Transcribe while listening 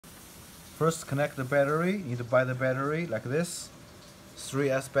First connect the battery. You need to buy the battery like this.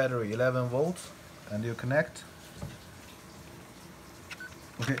 3S battery, 11 volts, and you connect.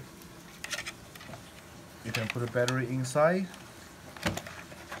 Okay. You can put a battery inside.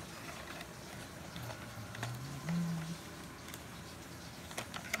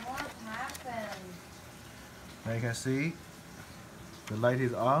 What happened? Now you can see the light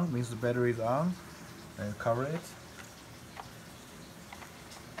is on, means the battery is on. And cover it.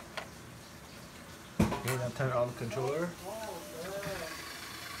 Okay, now turn on the controller.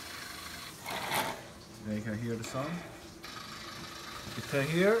 Now you can hear the sound. You turn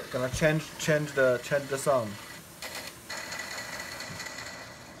here, gonna change the sound.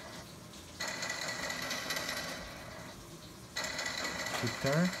 Keep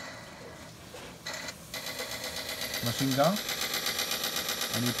turn. Machine gun.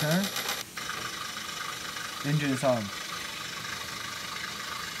 And you turn. Engine sound.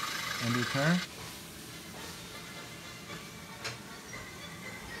 And you turn.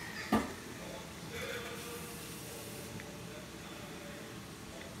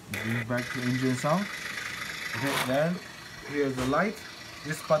 Bring back to engine sound. Okay, then here's the light.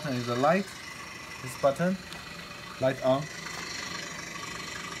 This button is the light. This button, light on,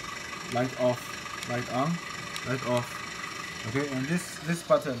 light off, light on, light off. Okay, and this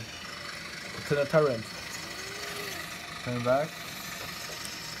button, turn the turret. Turn back.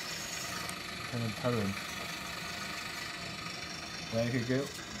 Turn the turret. Then you can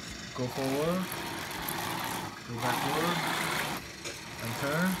go forward, go backward, and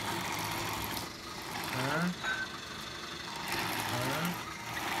turn. Turn. Turn.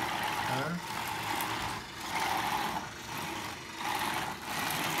 Turn.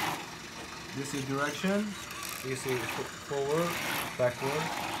 This is direction. This is forward, backward,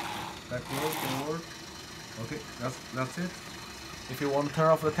 backward, forward. Okay, that's it. If you want to turn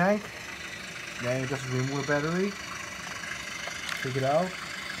off the tank, then you just remove the battery, take it out,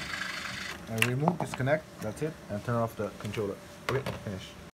 and remove, disconnect. That's it, and turn off the controller. Okay, finish.